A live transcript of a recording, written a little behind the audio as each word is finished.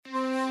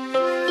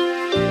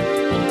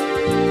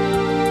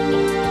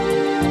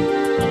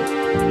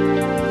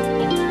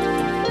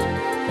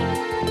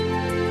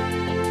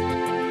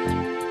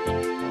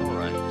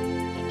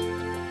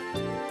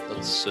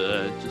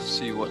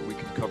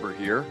cover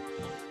here.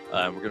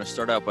 We're going to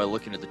start out by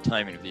looking at the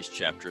timing of these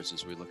chapters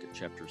as we look at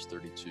chapters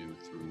 32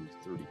 through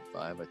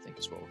 35, I think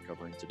is what we're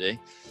covering today.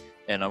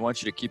 And I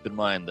want you to keep in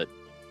mind that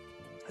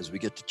as we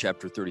get to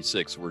chapter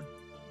 36,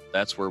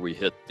 that's where we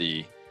hit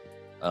the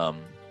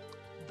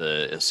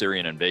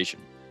Assyrian invasion.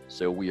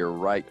 So we are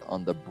right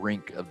on the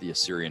brink of the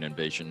Assyrian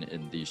invasion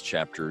in these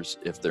chapters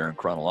if they're in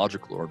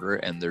chronological order,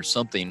 and there's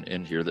something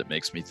in here that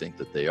makes me think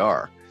that they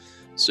are.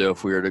 So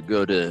if we were to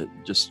go to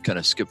just kind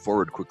of skip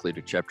forward quickly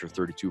to chapter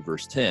 32,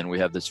 verse 10, we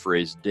have this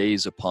phrase,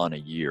 days upon a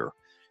year,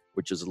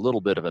 which is a little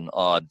bit of an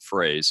odd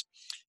phrase.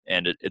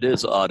 And it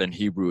is odd in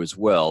Hebrew as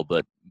well,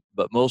 but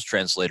most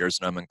translators,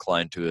 and I'm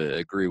inclined to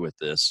agree with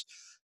this,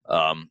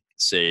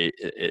 say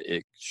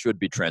it should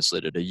be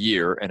translated a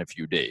year and a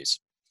few days.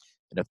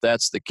 And if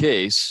that's the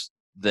case,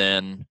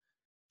 then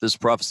this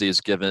prophecy is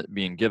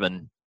being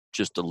given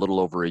just a little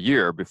over a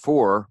year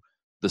before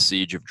the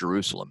siege of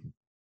Jerusalem.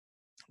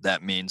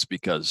 That means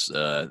because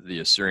the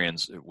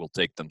Assyrians, it will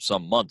take them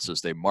some months as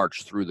they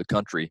march through the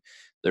country.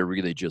 They're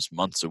really just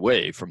months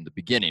away from the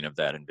beginning of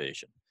that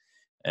invasion.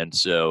 And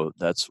so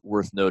that's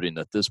worth noting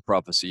that this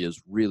prophecy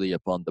is really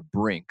upon the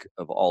brink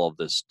of all of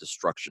this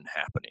destruction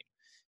happening.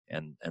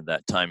 And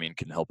that timing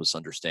can help us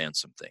understand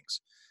some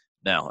things.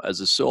 Now,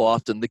 as is so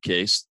often the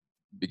case,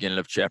 beginning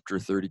of chapter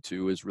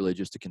 32 is really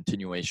just a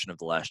continuation of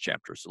the last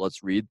chapter. So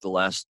let's read the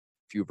last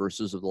few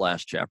verses of the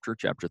last chapter,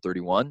 chapter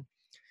 31.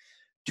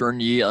 Turn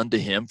ye unto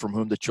him from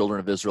whom the children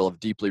of Israel have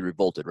deeply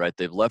revolted, right?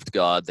 They've left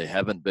God. They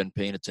haven't been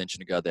paying attention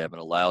to God. They haven't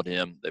allowed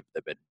him.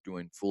 They've been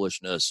doing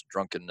foolishness,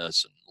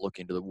 drunkenness, and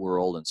looking to the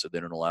world, and so they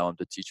don't allow him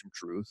to teach them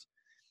truth.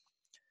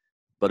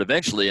 But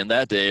eventually, in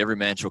that day, every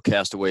man shall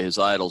cast away his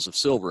idols of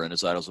silver and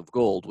his idols of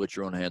gold, which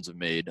your own hands have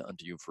made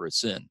unto you for a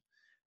sin.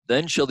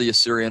 Then shall the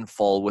Assyrian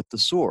fall with the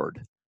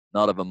sword,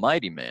 not of a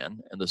mighty man,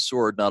 and the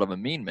sword not of a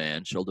mean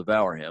man shall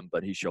devour him,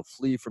 but he shall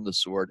flee from the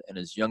sword, and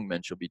his young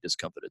men shall be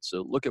discomfited.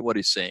 So look at what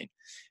he's saying.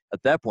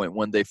 At that point,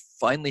 when they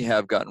finally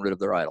have gotten rid of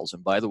their idols,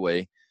 and by the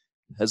way,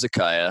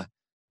 Hezekiah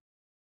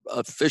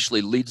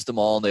officially leads them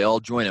all, and they all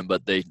join him,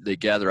 but they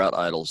gather out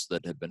idols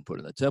that had been put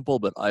in the temple,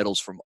 but idols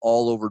from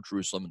all over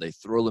Jerusalem, and they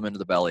throw them into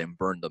the valley and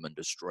burn them and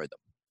destroy them.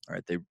 All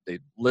right, they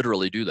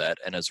literally do that,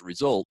 and as a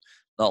result,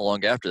 not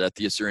long after that,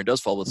 the Assyrian does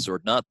fall with the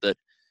sword. Not that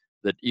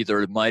either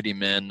the mighty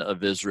men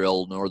of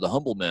Israel nor the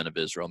humble men of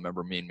Israel,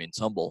 remember mean means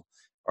humble,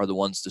 are the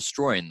ones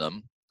destroying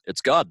them. It's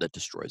God that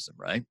destroys them,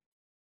 right?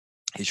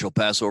 He shall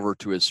pass over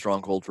to his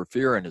stronghold for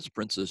fear, and his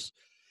princes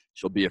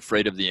shall be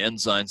afraid of the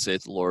ensign,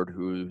 saith the Lord,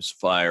 whose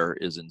fire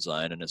is in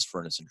Zion and his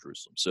furnace in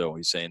Jerusalem. So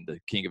he's saying the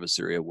king of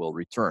Assyria will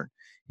return.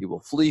 He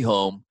will flee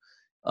home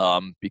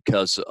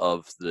because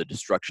of the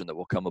destruction that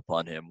will come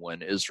upon him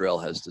when Israel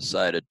has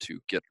decided to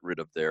get rid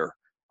of their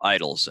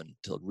idols and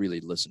to really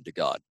listen to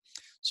God.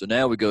 So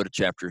now we go to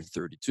chapter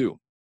 32.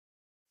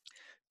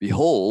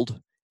 Behold,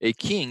 a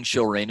king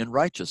shall reign in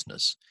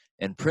righteousness,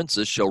 and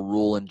princes shall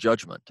rule in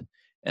judgment.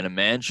 And a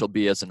man shall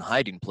be as an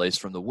hiding place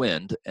from the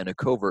wind, and a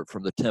covert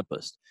from the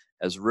tempest,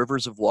 as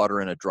rivers of water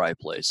in a dry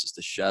place, as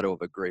the shadow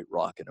of a great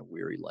rock in a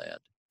weary land.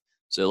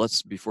 So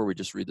before we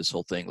just read this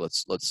whole thing,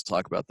 let's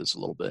talk about this a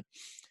little bit.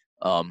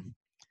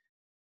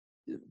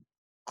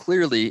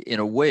 Clearly,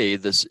 in a way,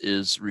 this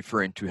is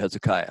referring to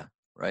Hezekiah,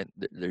 right?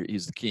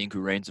 He's the king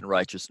who reigns in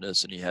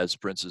righteousness, and he has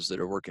princes that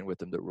are working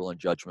with him that rule in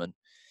judgment.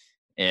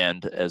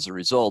 And as a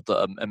result,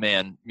 a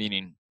man,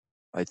 meaning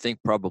I think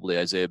probably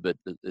Isaiah, but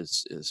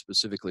is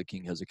specifically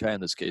King Hezekiah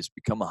in this case,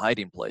 become a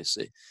hiding place.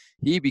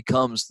 He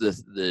becomes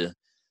the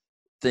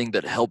thing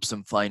that helps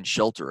him find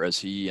shelter as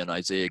he and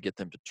Isaiah get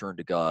them to turn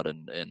to God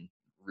and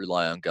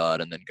rely on God,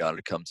 and then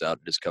God comes out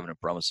in his covenant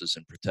promises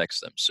and protects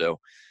them. So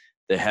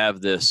they have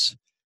this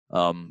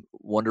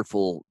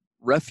wonderful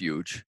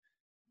refuge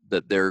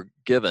that they're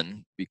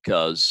given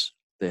because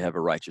they have a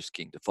righteous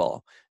king to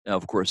follow. Now,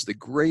 of course, the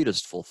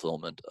greatest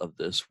fulfillment of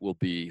this will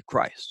be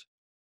Christ,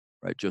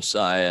 right?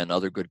 Josiah and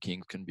other good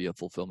kings can be a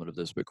fulfillment of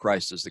this, but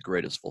Christ is the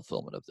greatest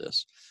fulfillment of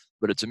this.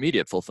 But its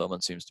immediate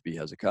fulfillment seems to be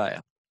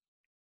Hezekiah.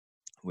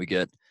 We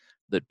get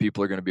that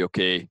people are going to be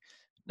okay.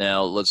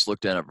 Now, let's look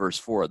down at verse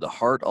 4. The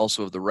heart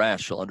also of the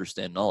rash shall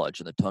understand knowledge,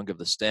 and the tongue of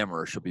the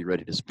stammerer shall be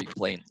ready to speak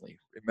plainly.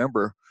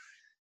 Remember,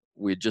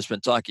 we had just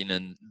been talking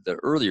in the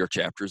earlier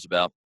chapters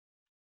about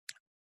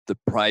the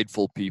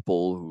prideful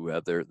people who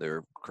have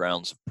their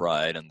crowns of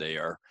pride, and they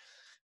are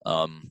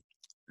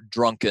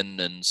drunken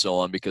and so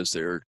on because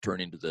they're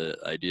turning to the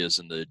ideas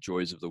and the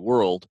joys of the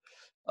world.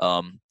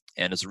 And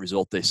as a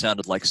result, they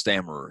sounded like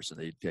stammerers,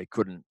 and they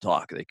couldn't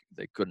talk.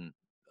 They couldn't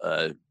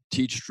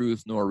teach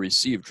truth nor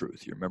receive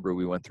truth. You remember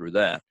we went through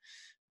that.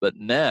 But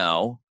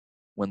now,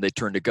 when they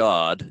turn to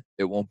God,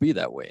 it won't be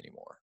that way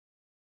anymore.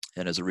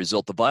 And as a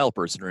result, the vile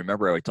person,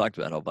 remember how we talked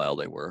about how vile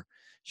they were,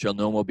 shall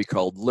no more be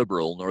called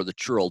liberal, nor the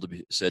churl to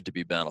be said to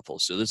be bountiful.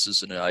 So this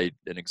is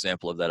an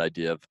example of that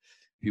idea of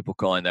people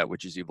calling that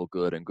which is evil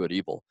good and good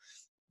evil.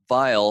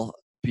 Vile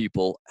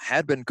people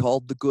had been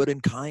called the good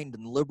and kind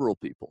and liberal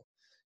people.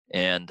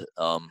 And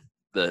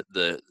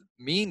the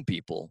mean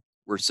people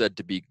were said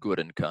to be good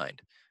and kind,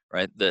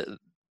 right?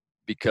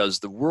 because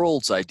the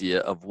world's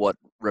idea of what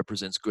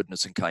represents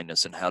goodness and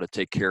kindness and how to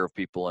take care of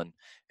people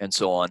and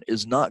so on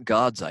is not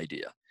God's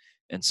idea.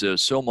 And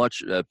so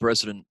much,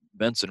 President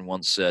Benson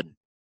once said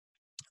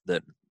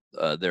that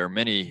there are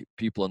many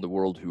people in the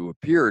world who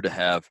appear to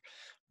have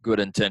good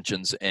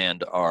intentions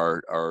and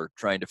are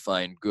trying to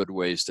find good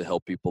ways to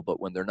help people, but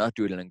when they're not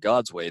doing it in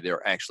God's way,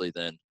 they're actually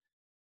then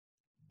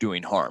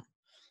doing harm.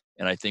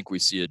 And I think we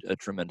see a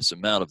tremendous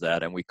amount of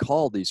that, and we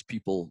call these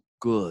people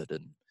good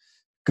and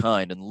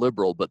kind and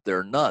liberal, but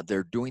they're not.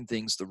 They're doing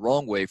things the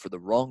wrong way for the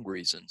wrong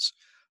reasons,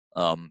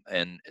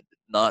 and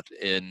not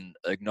in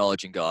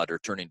acknowledging God or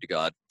turning to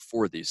God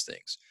for these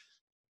things.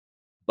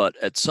 But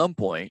at some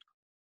point,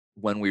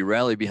 when we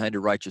rally behind a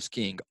righteous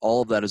king,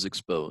 all of that is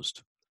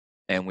exposed,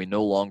 and we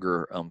no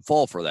longer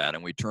fall for that,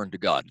 and we turn to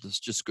God. It's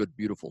just good,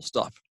 beautiful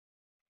stuff.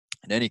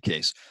 In any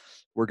case,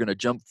 we're going to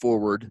jump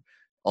forward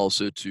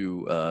also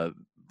to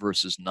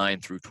verses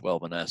 9 through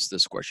 12 and ask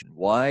this question.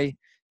 Why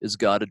is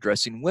God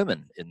addressing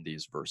women in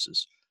these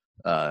verses?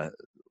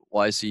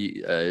 Why is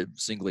he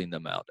singling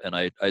them out? And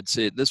I'd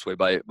say it this way,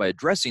 by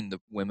addressing the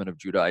women of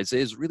Judah,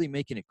 Isaiah is really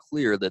making it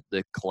clear that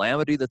the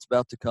calamity that's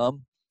about to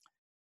come,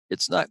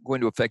 it's not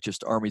going to affect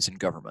just armies and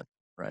government,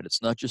 right?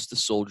 It's not just the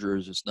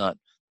soldiers, it's not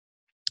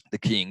the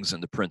kings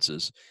and the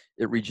princes.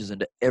 It reaches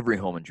into every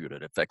home in Judah.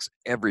 It affects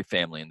every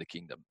family in the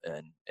kingdom.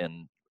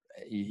 And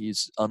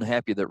he's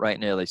unhappy that right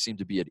now they seem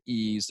to be at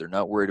ease. They're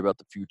not worried about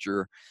the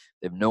future.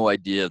 They have no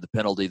idea of the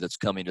penalty that's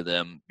coming to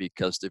them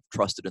because they've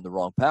trusted in the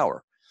wrong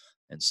power.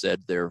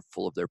 Instead, they're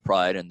full of their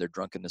pride and their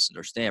drunkenness and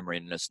their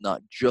stammering. And it's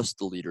not just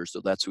the leaders,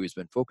 so that's who he's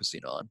been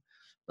focusing on.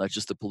 Not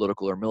just the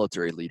political or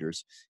military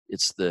leaders.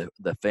 It's the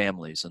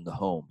families and the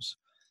homes.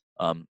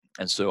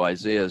 And so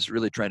Isaiah is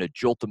really trying to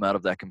jolt them out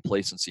of that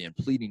complacency and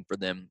pleading for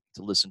them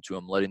to listen to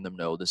him, letting them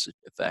know this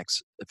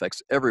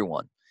affects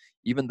everyone,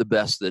 even the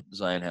best that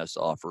Zion has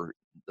to offer,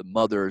 the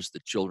mothers, the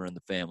children,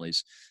 the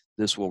families.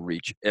 This will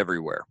reach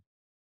everywhere.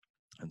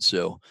 And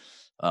so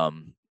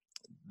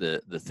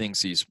the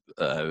things he's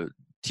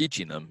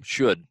teaching them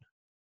should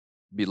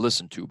be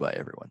listened to by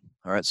everyone.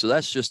 All right, so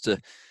that's just to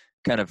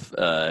kind of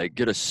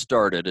get us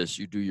started as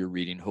you do your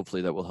reading.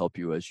 Hopefully that will help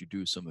you as you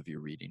do some of your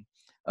reading.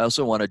 I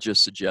also want to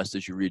just suggest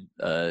as you read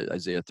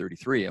Isaiah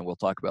 33, and we'll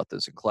talk about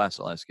this in class,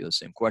 I'll ask you the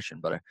same question,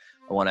 but I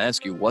want to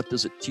ask you, what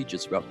does it teach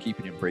us about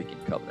keeping and breaking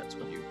covenants?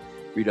 When you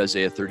read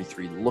Isaiah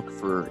 33, look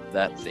for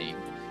that theme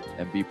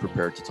and be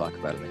prepared to talk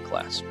about it in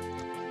class.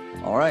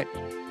 All right,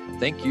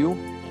 thank you.